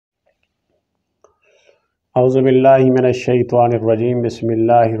Auzubillahiminash-shaytanir-rajim.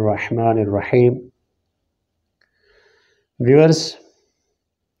 Bismillahir-rahmanir-rahim. Viewers,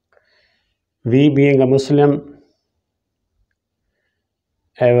 we being a Muslim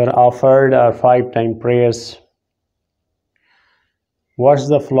ever offered our 5 time prayers. What's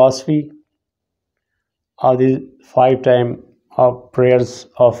the philosophy of the 5 time of prayers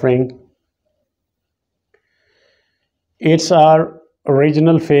offering? It's our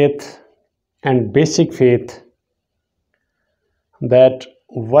original faith and basic faith that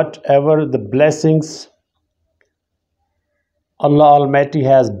whatever the blessings Allah Almighty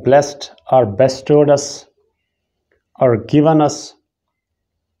has blessed or bestowed us or given us,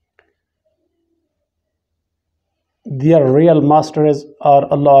 the real master is our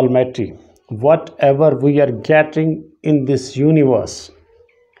Allah Almighty. Whatever we are getting in this universe,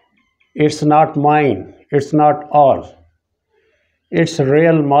 it's not mine, it's not all. Its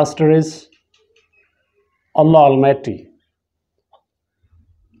real master is Allah Almighty.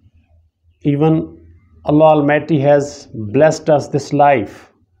 Even Allah Almighty has blessed us this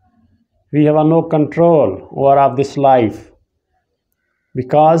life. We have no control over this life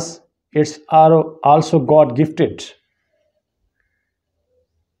because it's also God gifted.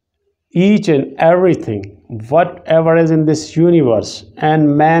 Each and everything, whatever is in this universe,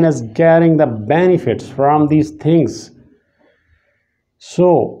 and man is getting the benefits from these things.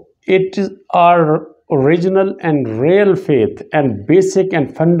 So it is our original and real faith and basic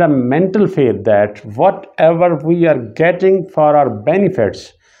and fundamental faith that whatever we are getting for our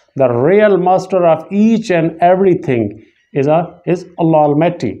benefits, the real master of each and everything is Allah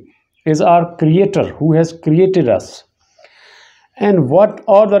Almighty, is our creator who has created us. And what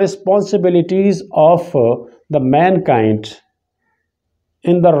are the responsibilities of the mankind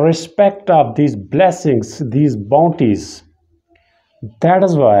in the respect of these blessings, these bounties? That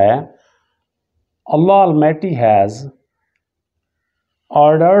is why Allah Almighty has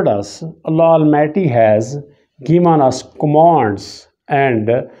ordered us, Allah Almighty has given us commands, and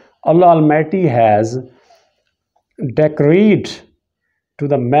Allah Almighty has decreed to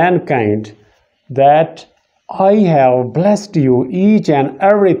the mankind that I have blessed you each and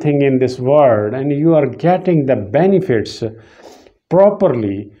everything in this world, and you are getting the benefits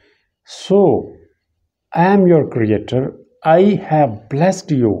properly. So I am your creator, I have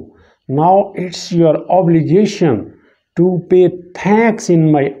blessed you. Now it's your obligation to pay thanks in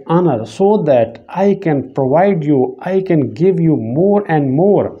my honor so that I can provide you, I can give you more and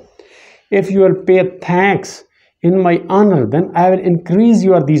more. If you will pay thanks in my honor, then I will increase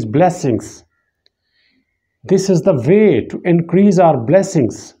these blessings. This is the way to increase our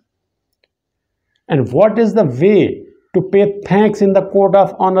blessings. And what is the way to pay thanks in the court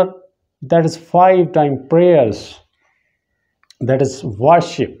of honor? That is 5 time prayers. That is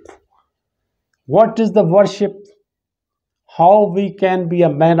worship. What is the worship? How we can be a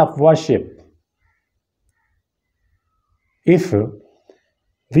man of worship? If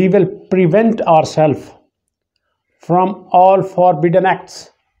we will prevent ourselves from all forbidden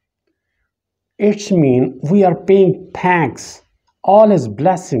acts, it means we are paying thanks, all his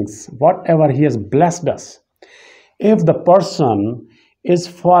blessings, whatever he has blessed us. If the person is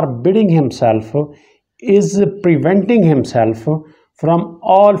forbidding himself, is preventing himself from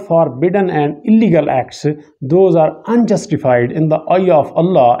all forbidden and illegal acts, those are unjustified in the eye of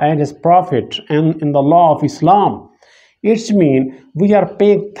Allah and his Prophet and in the law of Islam. It means we are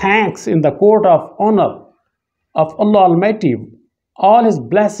paying thanks in the court of honor of Allah Almighty, all his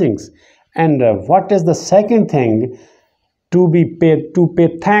blessings. And what is the second thing to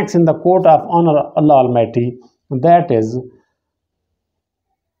pay thanks in the court of honor of Allah Almighty? That is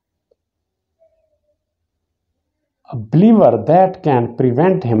a believer that can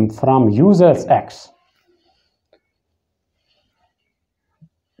prevent him from useless acts.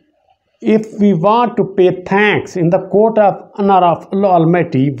 If we want to pay thanks in the court of honor of Allah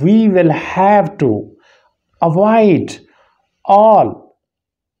Almighty, we will have to avoid all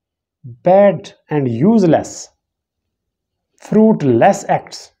bad and useless, fruitless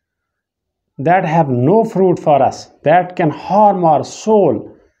acts that have no fruit for us, that can harm our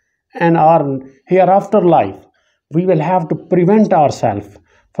soul and our hereafter life. We will have to prevent ourselves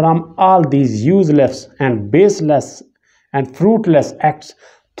from all these useless and baseless and fruitless acts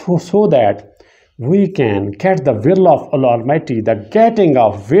so that we can get the will of Allah Almighty. The getting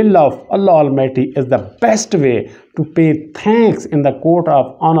of will of Allah Almighty is the best way to pay thanks in the court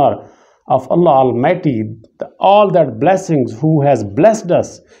of honor of Allah Almighty, all that blessings who has blessed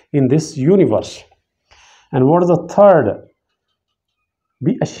us in this universe. And what is the third?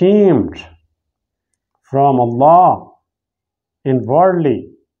 Be ashamed from Allah in worldly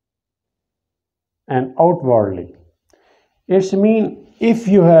and outwardly. It's mean if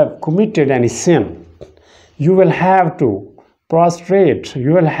you have committed any sin, you will have to prostrate,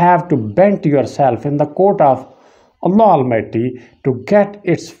 you will have to bend yourself in the court of Allah Almighty to get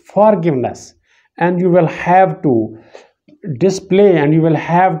its forgiveness, and you will have to display and you will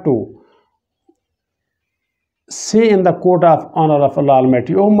have to say in the court of honor of Allah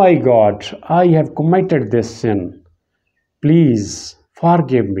Almighty, "Oh my God, I have committed this sin. Please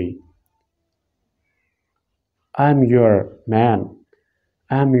forgive me. I am your man.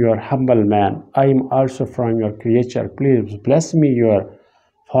 I am your humble man. I am also from your creature. Please bless me your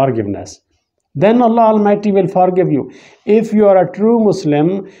forgiveness." Then Allah Almighty will forgive you. If you are a true Muslim,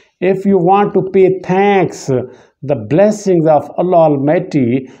 if you want to pay thanks, the blessings of Allah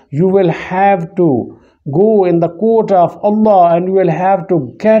Almighty, you will have to go in the court of Allah and you will have to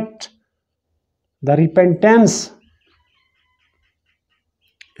get the repentance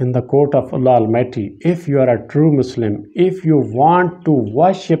in the court of Allah Almighty. If you are a true Muslim, if you want to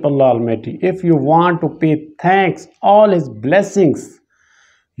worship Allah Almighty, if you want to pay thanks, all His blessings,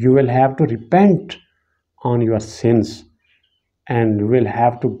 you will have to repent on your sins and you will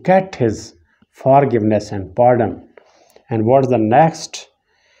have to get His forgiveness and pardon. And what's the next?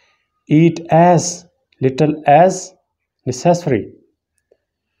 Eat as little as necessary.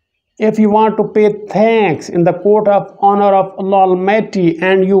 If you want to pay thanks in the court of honor of Allah Almighty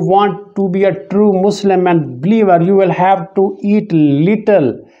and you want to be a true Muslim and believer, you will have to eat little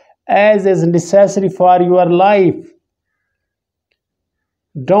as is necessary for your life.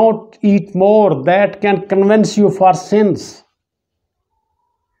 Don't eat more, that can convince you for sins.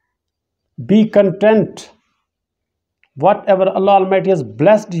 Be content. Whatever Allah Almighty has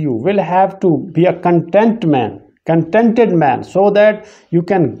blessed you, will have to be a contented man, so that you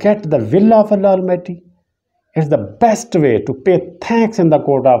can get the will of Allah Almighty. It's the best way to pay thanks in the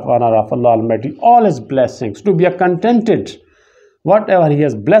court of honor of Allah Almighty, all His blessings, to be a contented, whatever He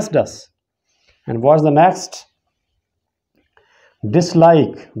has blessed us. And what's the next?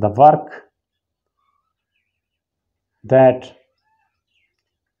 Dislike the work that